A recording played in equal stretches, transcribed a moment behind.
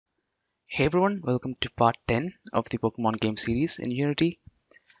Hey everyone, welcome to part 10 of the Pokemon game series in Unity.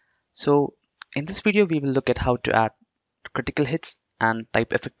 So, in this video, we will look at how to add critical hits and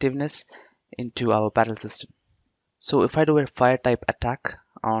type effectiveness into our battle system. So, if I do a fire type attack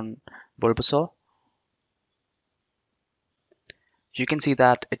on Bulbasaur, you can see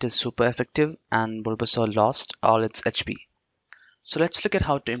that it is super effective and Bulbasaur lost all its HP. So, let's look at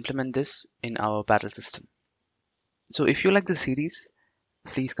how to implement this in our battle system. So, if you like the series,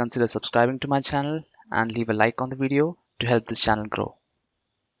 please consider subscribing to my channel and leave a like on the video to help this channel grow.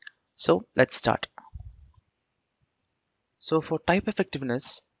 So, let's start. So for type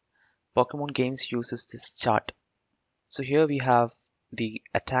effectiveness, Pokemon Games uses this chart. So here we have the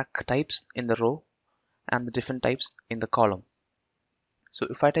attack types in the row and the different types in the column. So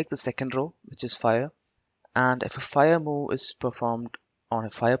if I take the second row, which is fire, and if a fire move is performed on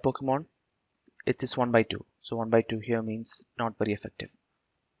a fire Pokemon, it is 1 by 2. So 1 by 2 here means not very effective.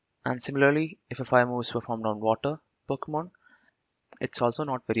 And similarly, if a fire move is performed on water Pokemon, it's also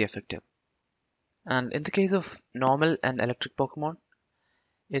not very effective. And in the case of normal and electric Pokemon,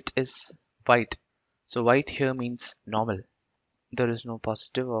 it is white. So white here means normal. There is no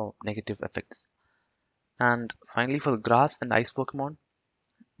positive or negative effects. And finally, for the grass and ice Pokemon,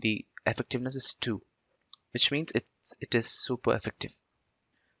 the effectiveness is 2, which means it is super effective.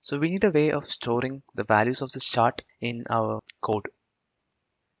 So we need a way of storing the values of this chart in our code.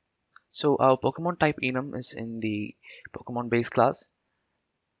 So our Pokemon type enum is in the Pokemon base class.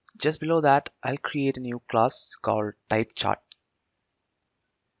 Just below that, I'll create a new class called type chart.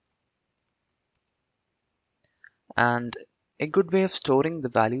 And a good way of storing the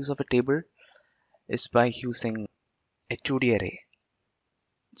values of a table is by using a 2D array.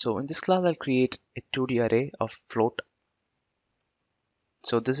 So in this class, I'll create a 2D array of float.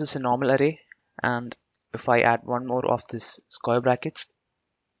 So this is a normal array, and if I add one more of this square brackets,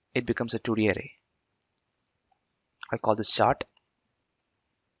 it becomes a 2D array. I'll call this chart.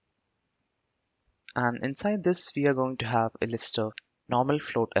 And inside this, we are going to have a list of normal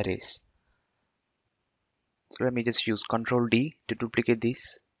float arrays. So let me just use Control D to duplicate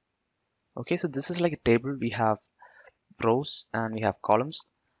these. Okay, so this is like a table. We have rows and we have columns.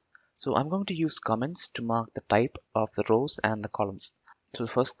 So I'm going to use comments to mark the type of the rows and the columns. So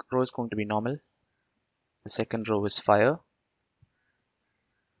the first row is going to be normal. The second row is fire.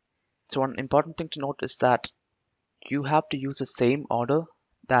 So one important thing to note is that you have to use the same order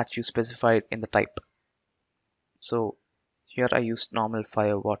that you specified in the type. So here I used normal,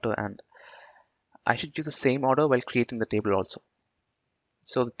 fire, water, and I should use the same order while creating the table also.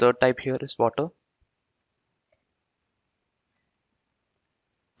 So the third type here is water.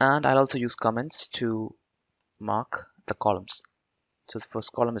 And I'll also use comments to mark the columns. So the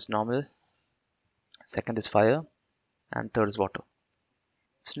first column is normal, second is fire, and third is water.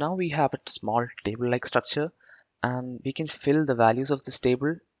 So now we have a small table-like structure, and we can fill the values of this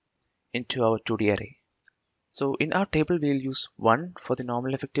table into our 2D array. So in our table, we'll use 1 for the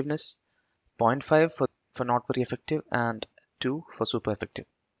normal effectiveness, 0.5 for not very effective, and 2 for super effective,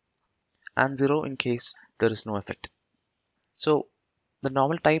 and 0 in case there is no effect. So the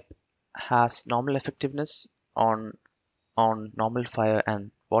normal type has normal effectiveness on normal fire and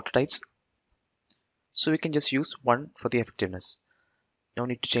water types. So we can just use 1 for the effectiveness. No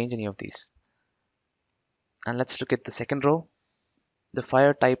need to change any of these. And let's look at the second row. The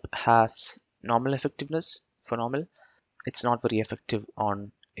fire type has normal effectiveness for normal. It's not very effective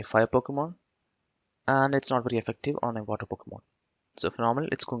on a fire Pokemon, and it's not very effective on a water Pokemon. So for normal,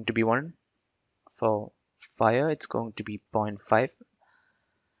 it's going to be 1. For fire, it's going to be 0.5.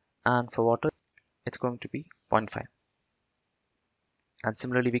 And for water, it's going to be 0.5. And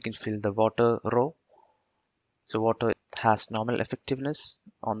similarly, we can fill the water row. So water has normal effectiveness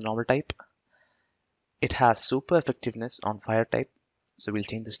on normal type. It has super effectiveness on fire type. So we'll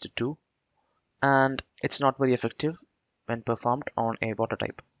change this to 2. And it's not very effective when performed on a water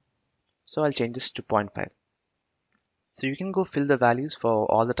type. So I'll change this to 0.5. So you can go fill the values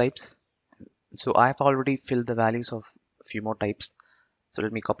for all the types. So I've already filled the values of a few more types. So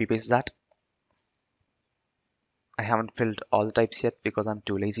let me copy paste that. I haven't filled all the types yet because I'm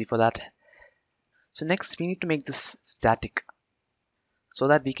too lazy for that. So next we need to make this static so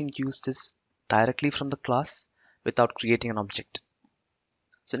that we can use this directly from the class without creating an object.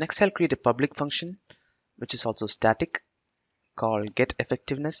 So next I'll create a public function which is also static called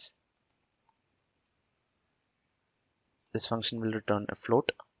getEffectiveness. This function will return a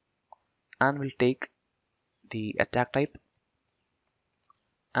float and will take the attack type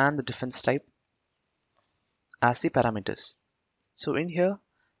and the defense type as the parameters. So in here,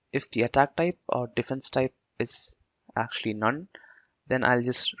 if the attack type or defense type is actually none, then I'll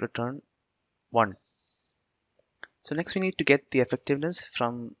just return 1. So next we need to get the effectiveness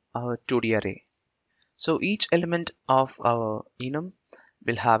from our 2D array. So each element of our enum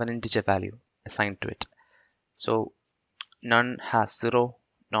will have an integer value assigned to it. So none has 0,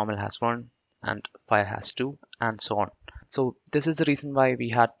 normal has 1, and fire has 2, and so on. So this is the reason why we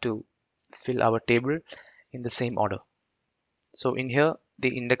had to fill our table in the same order. So in here,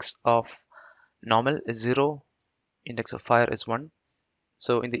 the index of normal is 0, index of fire is 1.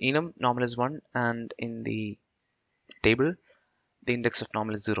 So in the enum, normal is 1, and in the table, the index of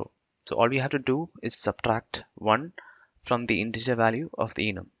normal is 0. So all we have to do is subtract 1 from the integer value of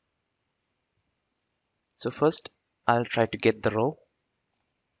the enum. So first, I'll try to get the row.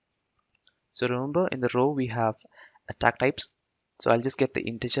 So remember, in the row we have attack types. So I'll just get the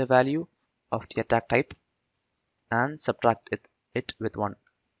integer value of the attack type and subtract it with 1.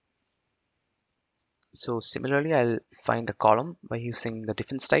 So similarly, I'll find the column by using the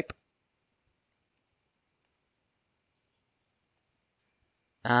difference type.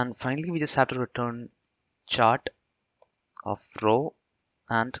 And finally, we just have to return chart of row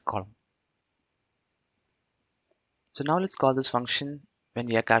and column. So now let's call this function when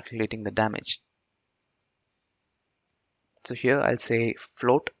we are calculating the damage. So here I'll say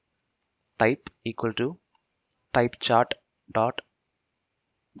float type equal to type chart dot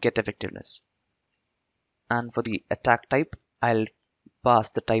get effectiveness. And for the attack type, I'll pass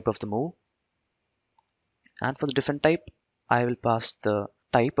the type of the move. And for the different type, I will pass the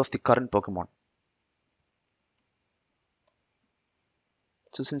type of the current Pokemon.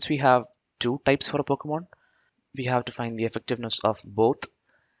 So since we have two types for a Pokemon, we have to find the effectiveness of both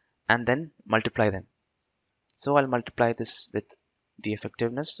and then multiply them. So I'll multiply this with the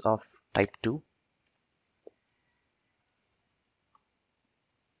effectiveness of type 2.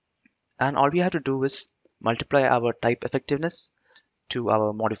 And all we have to do is multiply our type effectiveness to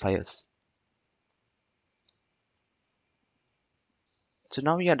our modifiers. So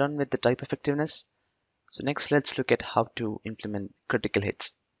now we are done with the type effectiveness. So next let's look at how to implement critical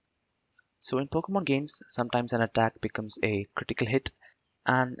hits. So in Pokemon games, sometimes an attack becomes a critical hit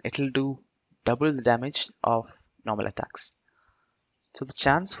and it'll do double the damage of normal attacks. So the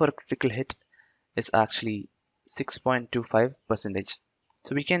chance for a critical hit is actually 6.25%.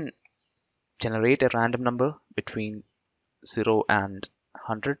 So we can generate a random number between 0 and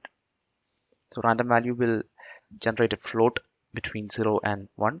 100. So random value will generate a float between 0 and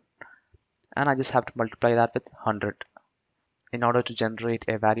 1. And I just have to multiply that with 100 in order to generate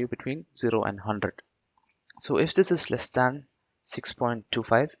a value between 0 and 100. So if this is less than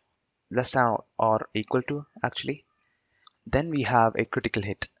 6.25, less than or equal to actually, then we have a critical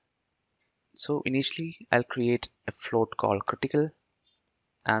hit. So initially I'll create a float called critical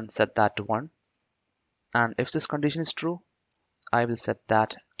and set that to 1. And if this condition is true, I will set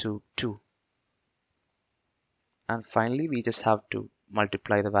that to 2. And finally, we just have to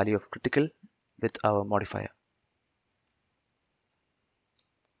multiply the value of critical with our modifier.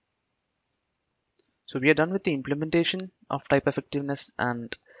 So we are done with the implementation of type effectiveness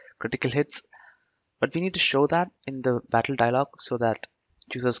and critical hits, but we need to show that in the battle dialog so that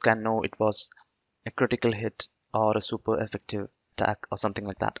users can know it was a critical hit or a super effective attack or something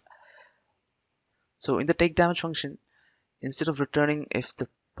like that. So in the take damage function, instead of returning if the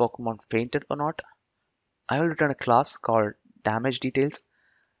Pokemon fainted or not, I will return a class called damage details,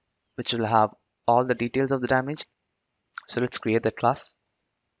 which will have all the details of the damage. So let's create that class.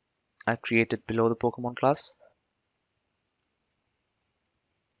 I'll create it below the Pokemon class.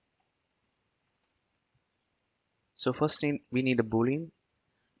 So first we need a boolean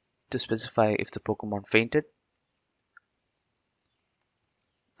to specify if the Pokemon fainted.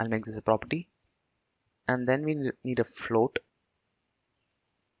 I'll make this a property. And then we need a float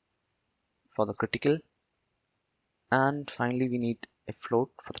for the critical. And finally we need a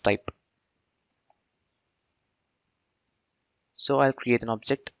float for the type. So I'll create an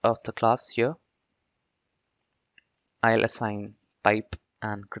object of the class here. I'll assign type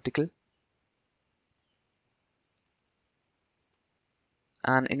and critical.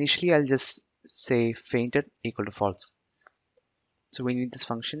 And initially I'll just say fainted equal to false. So we need this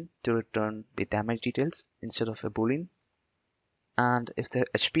function to return the damage details instead of a boolean. And if the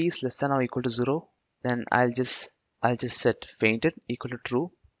HP is less than or equal to 0, then I'll just set fainted equal to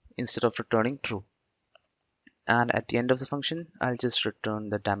true instead of returning true. And at the end of the function, I'll just return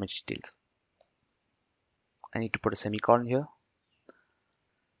the damage details. I need to put a semicolon here.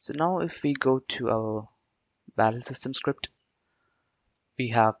 So now if we go to our battle system script, we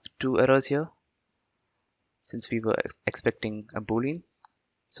have two errors here since we were expecting a boolean.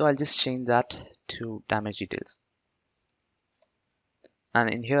 So I'll just change that to damage details. And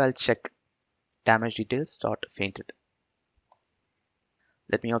in here I'll check damage details dot fainted.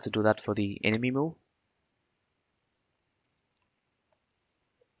 Let me also do that for the enemy move.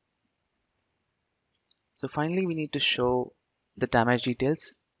 So finally, we need to show the damage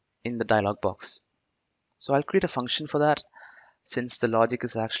details in the dialog box. So I'll create a function for that, since the logic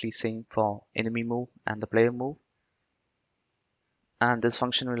is actually same for enemy move and the player move. And this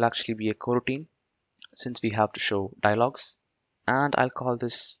function will actually be a coroutine since we have to show dialogues. And I'll call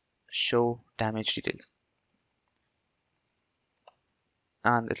this show damage details.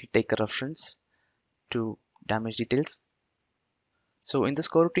 And it'll take a reference to damage details. So in this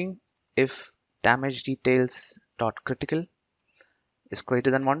coroutine, if damage details dot critical is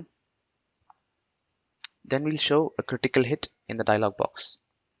greater than 1, then we'll show a critical hit in the dialog box.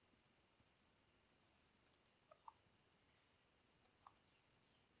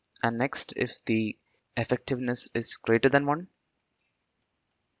 And next, if the effectiveness is greater than 1,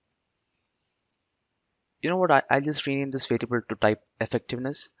 you know what, I'll just rename this variable to type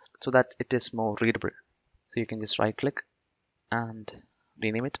effectiveness so that it is more readable. So you can just right click and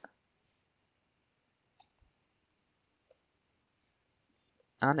rename it.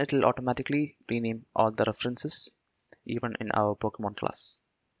 And it'll automatically rename all the references, even in our Pokemon class.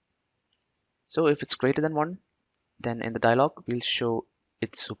 So if it's greater than 1, then in the dialog, we'll show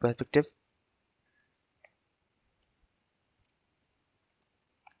it's super effective.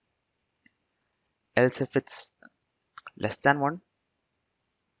 Else if it's less than 1,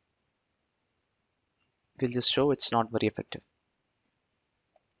 we'll just show it's not very effective.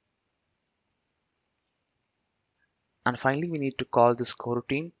 And finally, we need to call this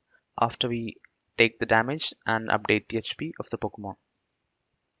coroutine after we take the damage and update the HP of the Pokemon.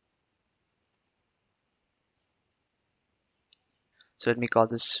 So let me call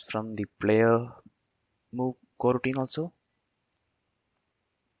this from the player move coroutine also.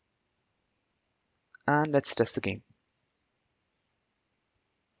 And let's test the game.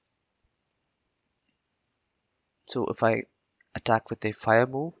 So if I attack with a fire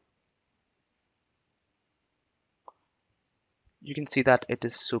move, you can see that it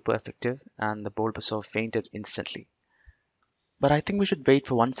is super effective and the Bulbasaur fainted instantly. But I think we should wait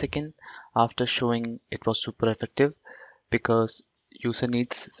for 1 second after showing it was super effective, because user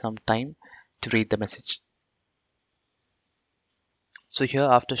needs some time to read the message. So here,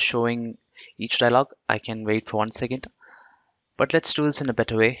 after showing each dialogue, I can wait for 1 second, but let's do this in a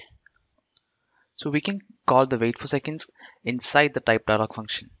better way. So we can call the wait for seconds inside the type dialog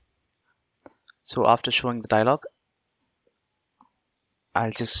function. So after showing the dialogue,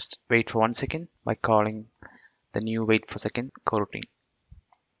 I'll just wait for 1 second by calling the new wait for second coroutine.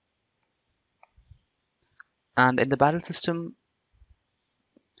 And in the battle system,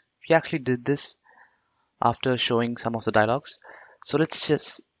 we actually did this after showing some of the dialogues. So let's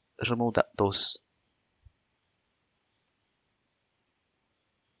just remove those.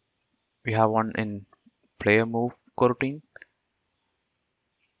 We have one in player move coroutine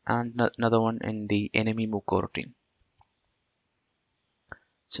and another one in the enemy move coroutine.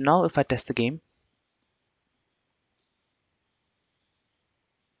 So now if I test the game,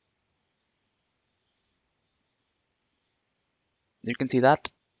 you can see that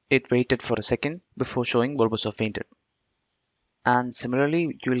it waited for a second before showing Bulbasaur fainted. And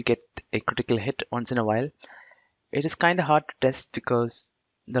similarly, you will get a critical hit once in a while. It is kind of hard to test because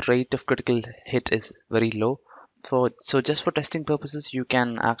the rate of critical hit is very low. So just for testing purposes, you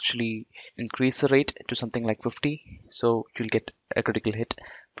can actually increase the rate to something like 50. So you'll get a critical hit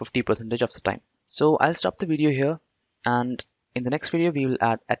 50% of the time. So I'll stop the video here, and in the next video, we will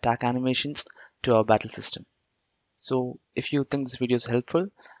add attack animations to our battle system. So if you think this video is helpful,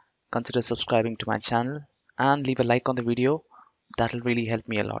 consider subscribing to my channel and leave a like on the video. That'll really help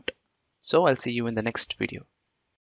me a lot. So I'll see you in the next video.